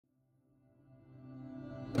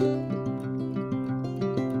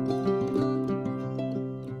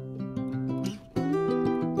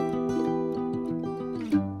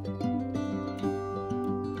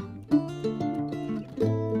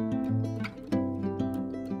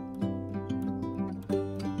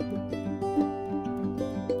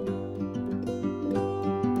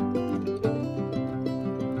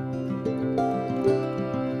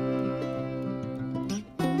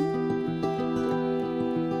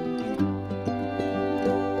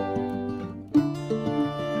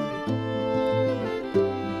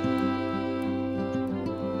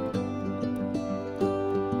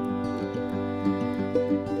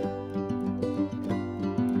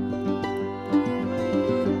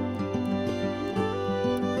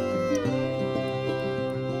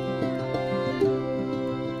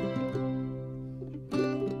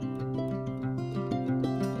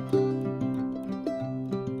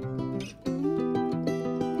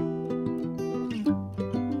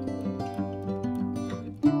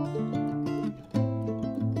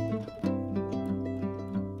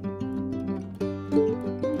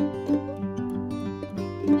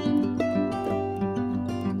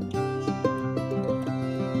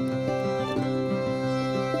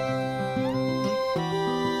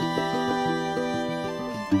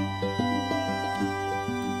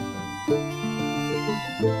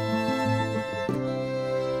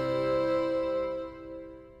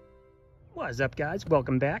What is up, guys?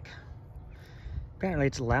 Welcome back. Apparently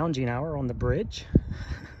it's lounging hour on the bridge.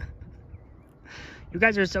 You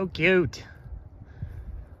guys are so cute.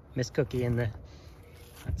 Miss Cookie and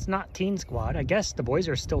that's not Teen Squad. I guess the boys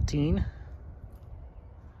are still teen.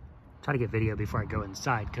 Try to get video before I go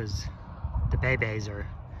inside because the babies are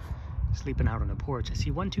sleeping out on the porch. I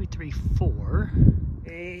see 1, 2, 3, 4.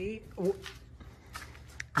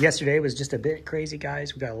 Yesterday was just a bit crazy,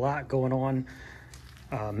 guys. We got a lot going on.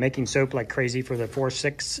 Making soap like crazy for the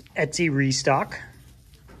 4/6 Etsy restock.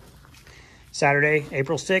 Saturday,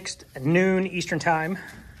 April 6th at noon Eastern time.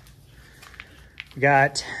 We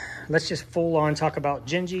got, let's just full on talk about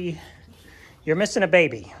Gingy. You're missing a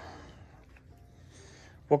baby.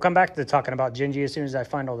 We'll come back to talking about Gingy as soon as I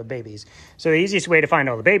find all the babies. So the easiest way to find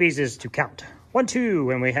all the babies is to count. 1,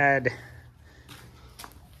 2, and we had,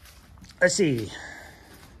 let's see.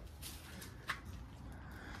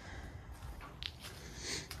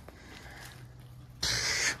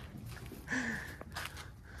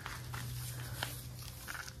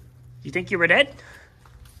 You think you were dead?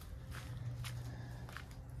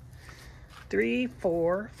 3,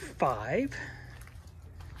 4, 5,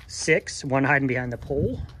 6. One hiding behind the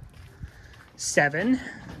pole. 7,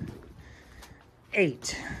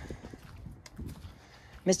 8.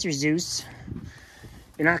 Mr. Zeus,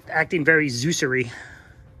 you're not acting very Zeusery.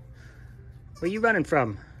 Where are you running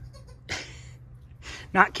from?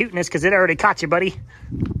 Not cuteness, because it already caught you, buddy.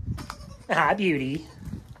 Ah, beauty.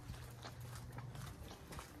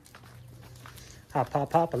 Hop,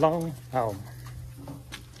 hop, hop along. Oh,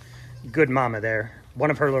 good mama there.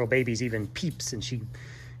 One of her little babies even peeps and she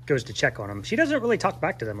goes to check on them. She doesn't really talk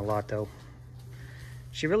back to them a lot, though.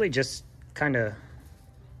 She really just kind of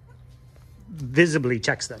visibly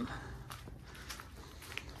checks them.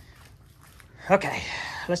 Okay,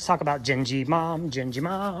 let's talk about Gingy Mom. Gingy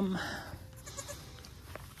Mom.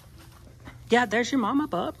 Yeah, there's your mama,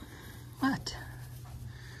 bub. What?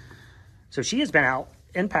 So she has been out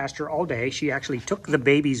in pasture all day. She actually took the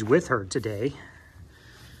babies with her today.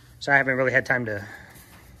 So I haven't really had time to...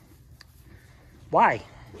 Why?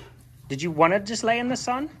 Did you want to just lay in the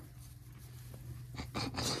sun?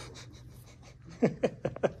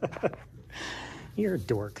 You're a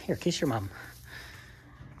dork. Here, kiss your mom.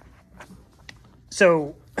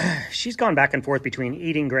 So she's gone back and forth between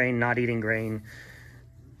eating grain, not eating grain,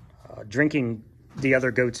 drinking the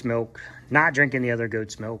other goat's milk, not drinking the other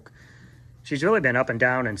goat's milk. She's really been up and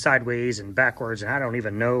down and sideways and backwards, and I don't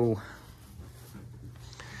even know.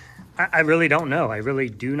 I really don't know. I really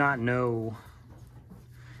do not know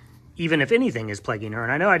even if anything is plaguing her.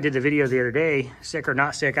 And I know I did the video the other day, sick or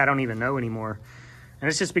not sick, I don't even know anymore. And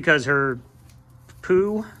it's just because her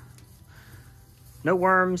poo, no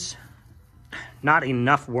worms, not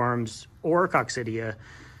enough worms or coccidia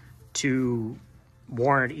to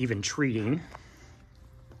warrant even treating.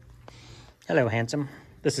 Hello, handsome.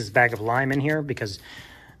 This is a bag of lime in here because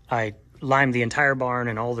I limed the entire barn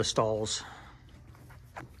and all the stalls.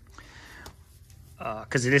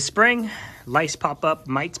 Because it is spring, lice pop up,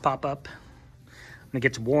 mites pop up when it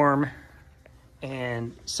gets warm.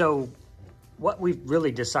 And so what we've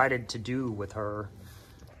really decided to do with her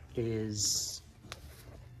is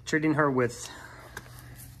treating her with...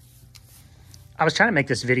 I was trying to make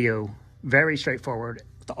this video very straightforward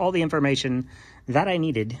with all the information that I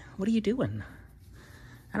needed. What are you doing?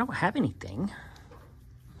 I don't have anything.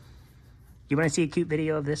 You want to see a cute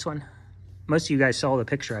video of this one? Most of you guys saw the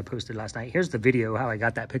picture I posted last night. Here's the video how I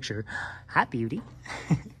got that picture. Hi, beauty.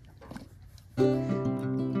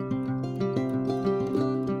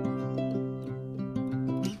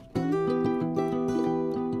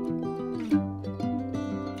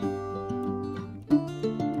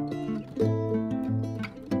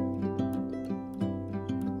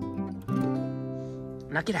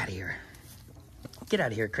 Now get out of here. Get out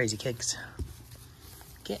of here, crazy cakes.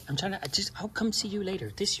 I'll come see you later.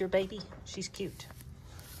 This your baby? She's cute.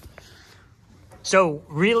 So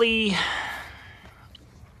really,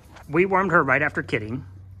 we wormed her right after kidding.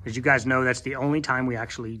 As you guys know, that's the only time we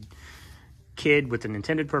actually kid with an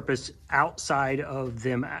intended purpose outside of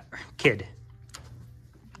them.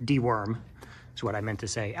 Deworm is what I meant to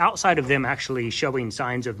say. Outside of them actually showing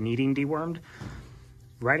signs of needing dewormed.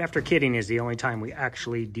 Right after kidding is the only time we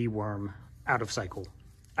actually deworm out of cycle,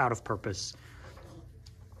 out of purpose.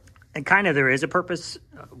 And kind of there is a purpose.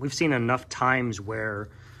 We've seen enough times where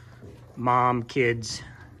mom, kids,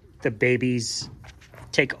 the babies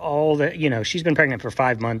take all the, she's been pregnant for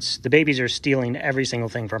 5 months. The babies are stealing every single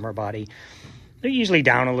thing from her body. They're usually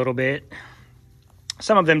down a little bit.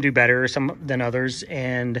 Some of them do better than others.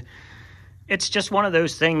 And it's just one of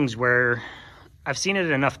those things where I've seen it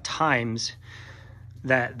enough times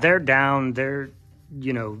that they're down, they're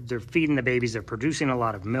feeding the babies, they're producing a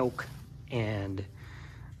lot of milk, and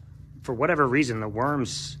for whatever reason, the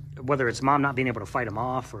worms, whether it's mom not being able to fight them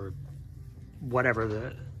off or whatever,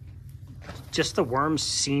 the worms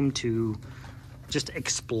seem to just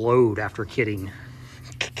explode after kidding.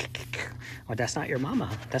 Well, that's not your mama.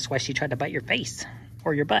 That's why she tried to bite your face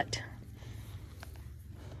or your butt.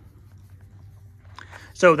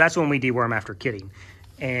 So that's when we deworm after kidding.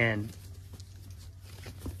 And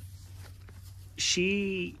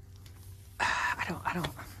we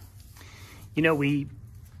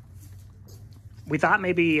thought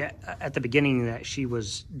maybe at the beginning that she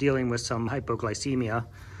was dealing with some hypoglycemia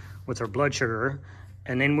with her blood sugar.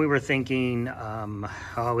 And then we were thinking,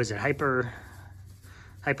 is it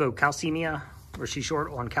hypocalcemia? Or she's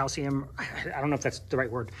short on calcium? I don't know if that's the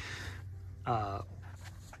right word.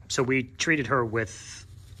 So we treated her with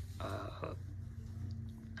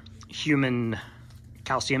human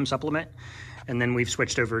calcium supplement. And then we've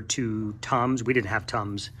switched over to Tums. We didn't have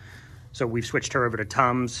Tums. So we've switched her over to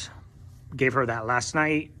Tums. Gave her that last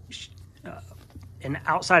night. And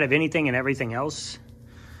outside of anything and everything else,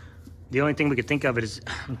 the only thing we could think of is,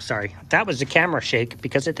 I'm sorry, that was the camera shake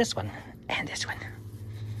because of this one. And this one.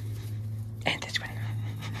 And this one.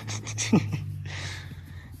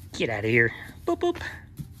 Get out of here. Boop, boop.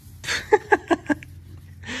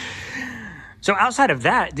 So outside of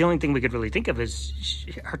that, the only thing we could really think of is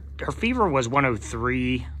her fever was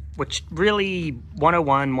 103, which really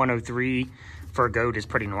 101, 103 for a goat is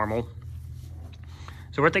pretty normal.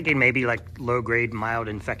 So we're thinking maybe like low-grade mild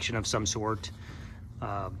infection of some sort.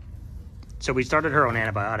 So we started her on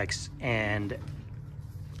antibiotics, and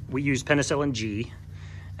we used penicillin G.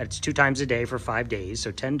 It's 2 times a day for 5 days,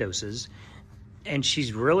 so 10 doses. And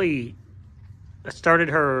she's really started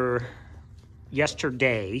her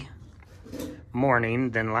yesterday morning,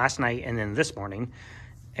 then last night, and then this morning,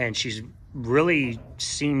 and she's really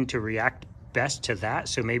seemed to react best to that.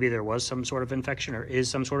 So maybe there was some sort of infection, or is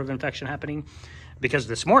some sort of infection happening, because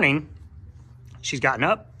this morning she's gotten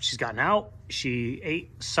up, she's gotten out, she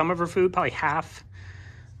ate some of her food, probably half.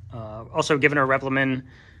 Also given her Revlimid,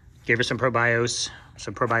 gave her some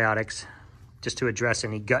probiotics just to address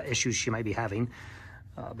any gut issues she might be having.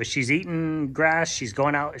 But she's eating grass, she's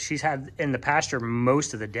going out, she's had in the pasture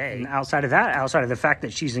most of the day. And outside of that, outside of the fact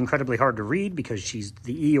that she's incredibly hard to read because she's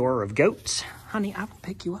the Eeyore of goats. Honey, I will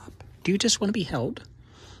pick you up. Do you just want to be held?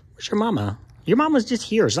 Where's your mama? Your mama's just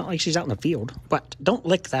here. It's not like she's out in the field. But don't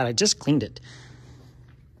lick that, I just cleaned it.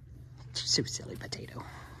 So silly potato.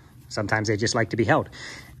 Sometimes they just like to be held.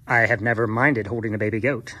 I have never minded holding a baby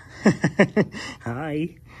goat.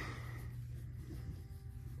 Hi.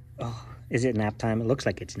 Oh. Is it nap time? It looks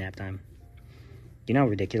like it's nap time. You know how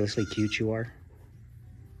ridiculously cute you are?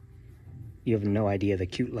 You have no idea the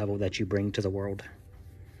cute level that you bring to the world.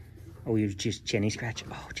 Oh, you just chinny scratch?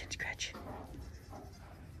 Oh, chin scratch.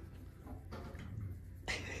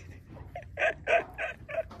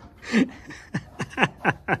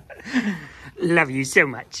 Love you so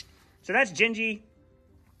much. So that's Gingy.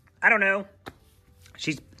 I don't know.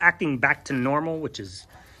 She's acting back to normal, which is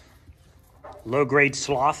low-grade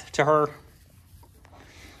sloth to her.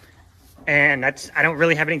 And I don't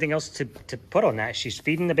really have anything else to put on that. She's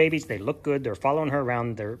feeding the babies. They look good. They're following her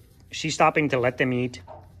around. She's stopping to let them eat.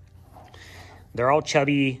 They're all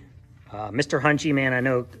chubby. Mr. Hunchy, man, I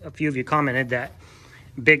know a few of you commented that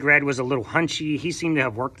Big Red was a little hunchy. He seemed to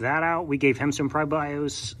have worked that out. We gave him some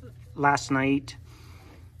prebios last night.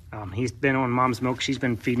 He's been on mom's milk. She's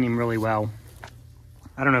been feeding him really well.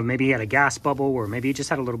 I don't know, maybe he had a gas bubble, or maybe he just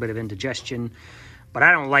had a little bit of indigestion. But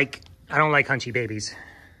I don't like hunchy babies.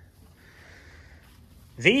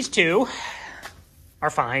 These two are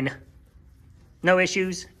fine. No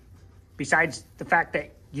issues. Besides the fact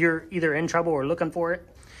that you're either in trouble or looking for it.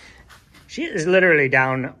 She is literally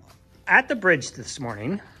down at the bridge this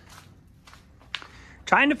morning,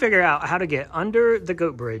 trying to figure out how to get under the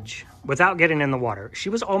goat bridge without getting in the water. She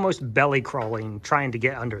was almost belly crawling, trying to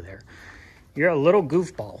get under there. You're a little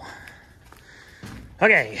goofball.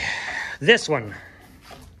 Okay, this one.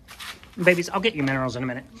 Babies, I'll get you minerals in a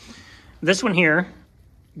minute. This one here,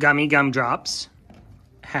 Gummy Gumdrops,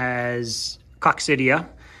 has coccidia.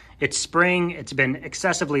 It's spring. It's been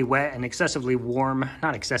excessively wet and excessively warm.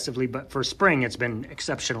 Not excessively, but for spring, it's been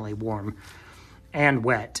exceptionally warm and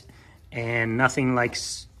wet. And nothing like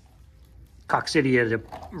coccidia to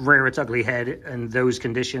rear its ugly head in those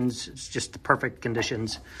conditions. It's just the perfect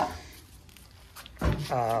conditions.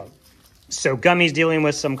 So Gummy's dealing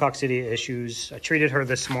with some coccidia issues. I treated her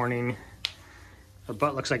this morning. Her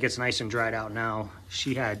butt looks like it's nice and dried out now.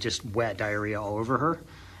 She had just wet diarrhea all over her.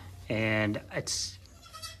 And it's,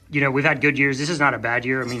 you know, we've had good years. This is not a bad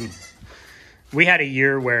year. I mean, we had a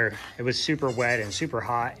year where it was super wet and super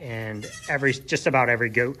hot, and just about every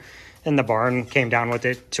goat in the barn came down with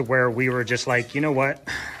it, to where we were just like, you know what?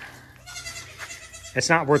 It's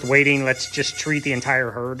not worth waiting. Let's just treat the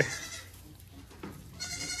entire herd.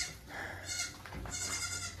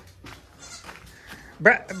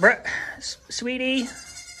 Bruh, sweetie,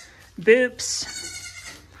 boops,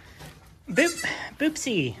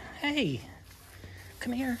 boopsie, hey,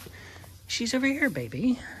 come here. She's over here,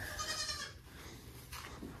 baby.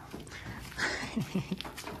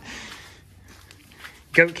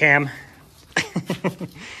 Goat cam.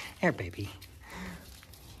 Here, baby.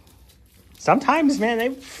 Sometimes,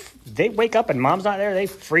 man, they wake up and mom's not there. They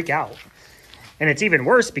freak out. And it's even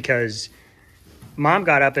worse because mom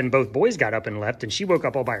got up and both boys got up and left, and she woke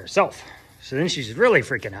up all by herself. So then she's really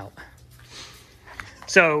freaking out.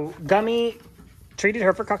 So Gummy treated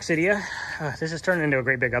her for coccidia. This has turned into a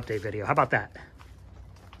great big update video. How about that?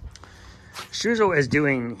 Shuzo is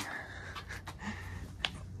doing...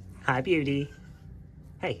 Hi, beauty.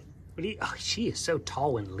 Hey, what are you... Oh, she is so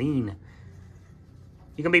tall and lean.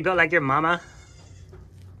 You gonna be built like your mama?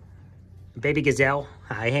 Baby gazelle.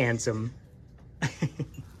 Hi, handsome.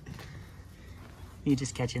 You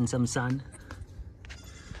just catching some sun?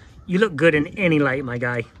 You look good in any light, my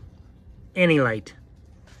guy. Any light.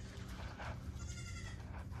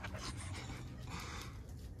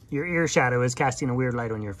 Your ear shadow is casting a weird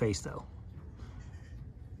light on your face, though.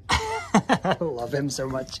 I love him so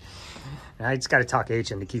much. I just got to talk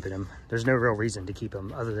H into keeping him. There's no real reason to keep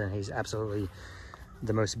him other than he's absolutely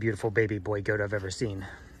the most beautiful baby boy goat I've ever seen.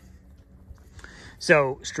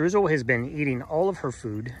 So Struzel has been eating all of her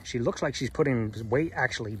food. She looks like she's putting weight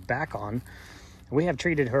actually back on. We have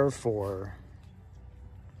treated her for...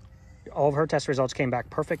 All of her test results came back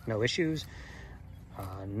perfect, no issues.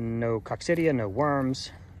 No coccidia, no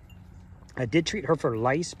worms. I did treat her for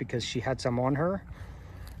lice because she had some on her.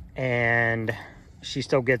 And she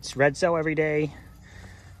still gets red cell every day.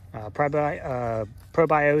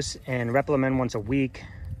 Probios and Replimon once a week.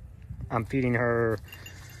 I'm feeding her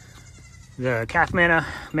the calf mana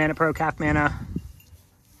pro calf mana,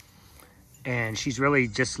 and she's really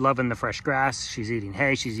just loving the fresh grass. She's eating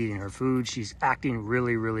hay, she's eating her food, she's acting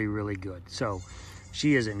really, really, really good. So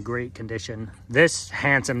she is in great condition. This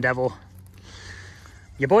handsome devil,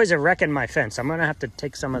 you boys are wrecking my fence. I'm gonna have to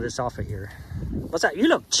take some of this off of here. What's that? You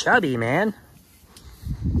look chubby, man.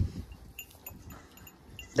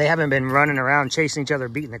 They haven't been running around chasing each other,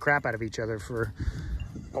 beating the crap out of each other for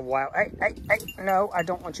a while. Hey, no, I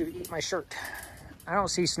don't want you to eat my shirt. I don't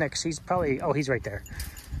see Snickers. He's probably, oh, he's right there.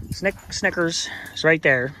 Snickers is right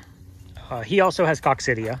there. He also has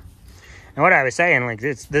coccidia. And what I was saying, like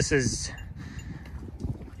this is,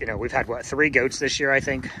 you know, we've had what, 3 goats this year, I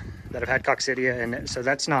think, that have had coccidia, and so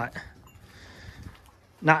that's not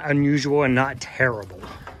unusual and not terrible.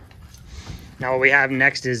 Now what we have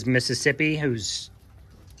next is Mississippi, who's,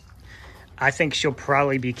 I think she'll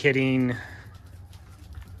probably be kidding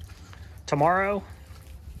tomorrow,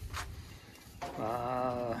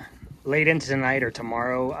 late into tonight or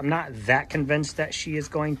tomorrow. I'm not that convinced that she is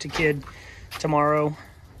going to kid tomorrow.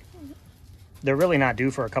 They're really not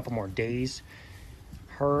due for a couple more days.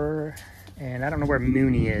 Her, and I don't know where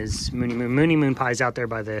Mooney is. Mooney Moon Pie's out there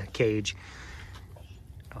by the cage.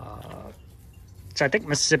 So I think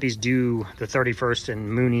Mississippi's due the 31st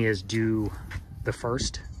and Mooney is due the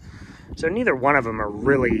 1st. So neither one of them are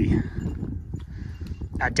really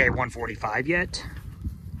at day 145 yet.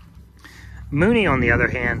 Mooney, on the other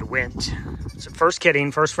hand, went, so first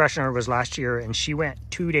kidding, first freshener was last year, and she went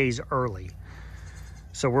 2 days early.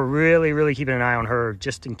 So we're really, really keeping an eye on her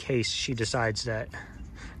just in case she decides that,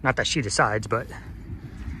 not that she decides, but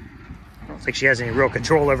I don't think she has any real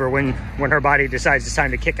control over when her body decides it's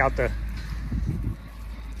time to kick out the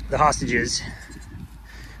hostages.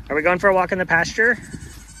 Are we going for a walk in the pasture?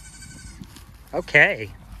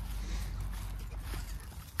 Okay.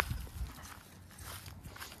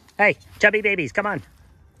 Hey, chubby babies, come on.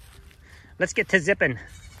 Let's get to zipping.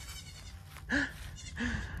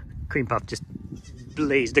 Cream Puff just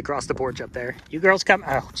blazed across the porch up there. You girls come.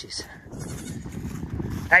 Oh, jeez.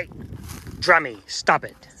 Hey, Drummy, stop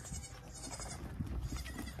it.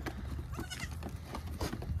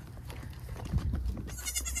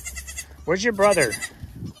 Where's your brother?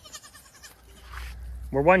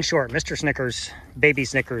 We're one short. Mr. Snickers, baby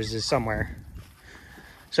Snickers is somewhere.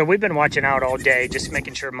 So we've been watching out all day, just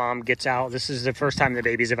making sure Mom gets out. This is the first time the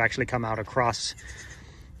babies have actually come out across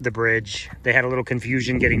the bridge. They had a little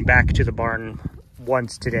confusion getting back to the barn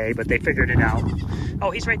once today, but they figured it out.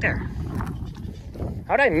 Oh, he's right there.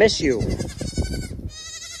 How'd I miss you?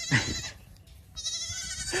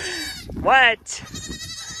 What?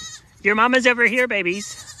 Your mama's over here,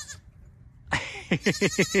 babies.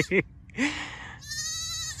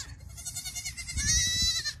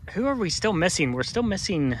 Who are we still missing? We're still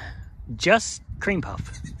missing just Cream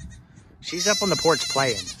Puff. She's up on the porch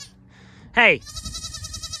playing. Hey.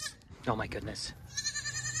 Oh my goodness.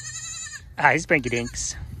 Hi, Sprinky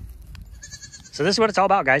Dinks. So this is what it's all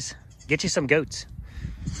about, guys. Get you some goats.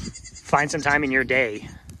 Find some time in your day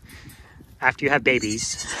after you have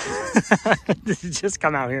babies. Just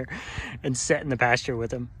come out here and sit in the pasture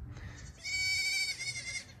with them.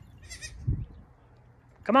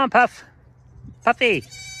 Come on, Puff. Puffy.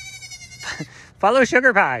 Follow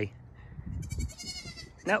Sugar Pie.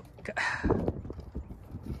 No.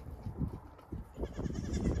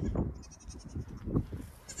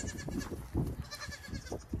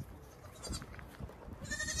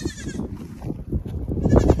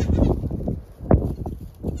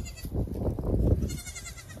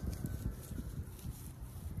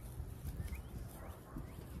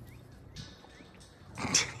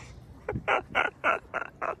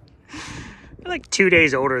 They're like 2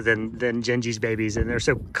 days older than Genji's babies, and they're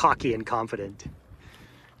so cocky and confident.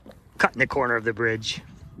 Cutting the corner of the bridge.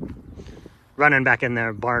 Running back in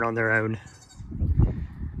their barn on their own.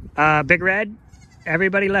 Big Red,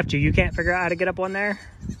 everybody left you. You can't figure out how to get up on there?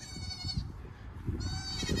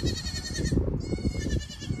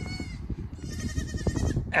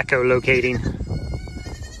 Echolocating.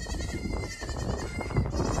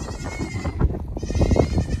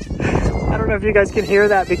 I don't know if you guys can hear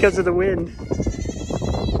that because of the wind.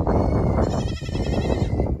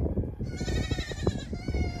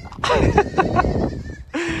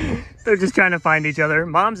 They're just trying to find each other.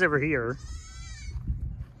 Mom's over here.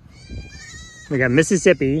 We got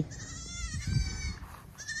Mississippi,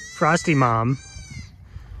 Frosty Mom,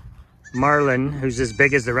 Marlin, who's as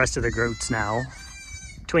big as the rest of the goats now,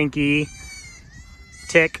 Twinkie,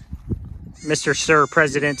 Tick, Mr. Sir,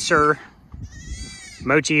 President Sir,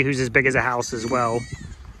 Mochi, who's as big as a house as well,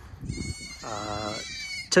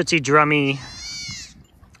 Tootsie Drummy,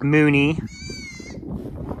 Mooney,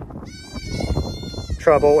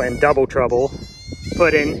 Trouble and Double Trouble,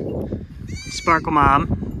 Puddin', Sparkle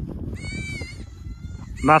Mom,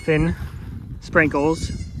 Muffin,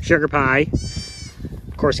 Sprinkles, Sugar Pie,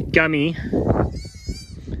 of course Gummy.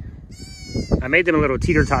 I made them a little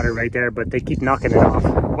teeter-totter right there, but they keep knocking it off.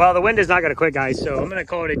 Well, the wind is not gonna quit, guys, so I'm gonna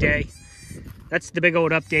call it a day. That's the big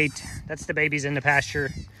old update. That's the babies in the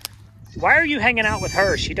pasture. Why are you hanging out with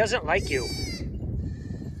her? She doesn't like you.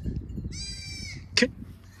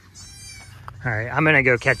 All right, I'm gonna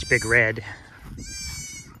go catch Big Red.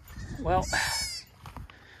 Well,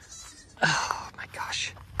 oh my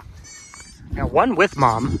gosh. Now one with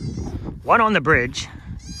Mom, one on the bridge,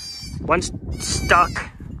 one's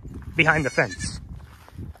stuck behind the fence.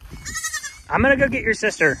 I'm gonna go get your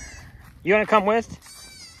sister. You wanna come with?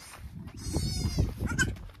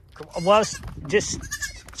 Well, just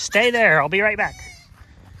stay there. I'll be right back.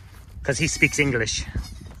 Because he speaks English.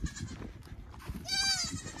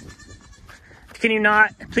 Can you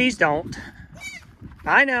not? Please don't.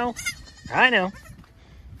 I know. I know.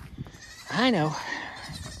 I know.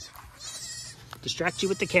 Distract you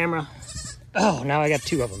with the camera. Oh, now I got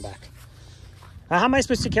 2 of them back. Now, how am I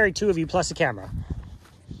supposed to carry 2 of you plus a camera?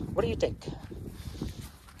 What do you think?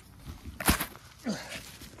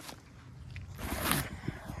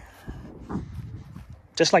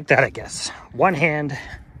 Just like that, I guess. One hand.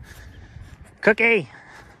 Cookie,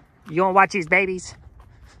 you want to watch these babies?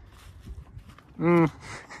 I'll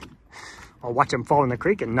watch them fall in the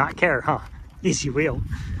creek and not care, huh? Yes, you will.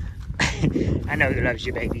 I know who loves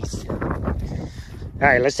you, babies. All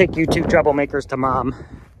right, let's take you two troublemakers to mom.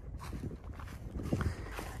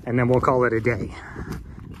 And then we'll call it a day.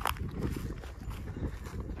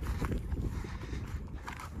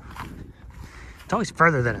 It's always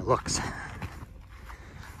further than it looks.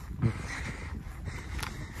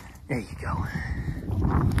 There you go.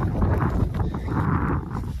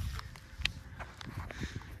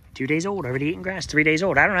 Two days old, already eating grass. 3 days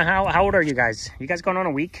old. I don't know how old are you guys? You guys going on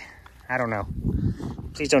a week? I don't know.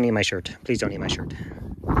 Please don't eat my shirt. Please don't eat my shirt.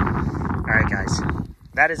 All right, guys.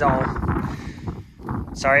 That is all.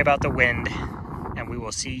 Sorry about the wind, and we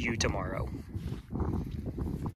will see you tomorrow.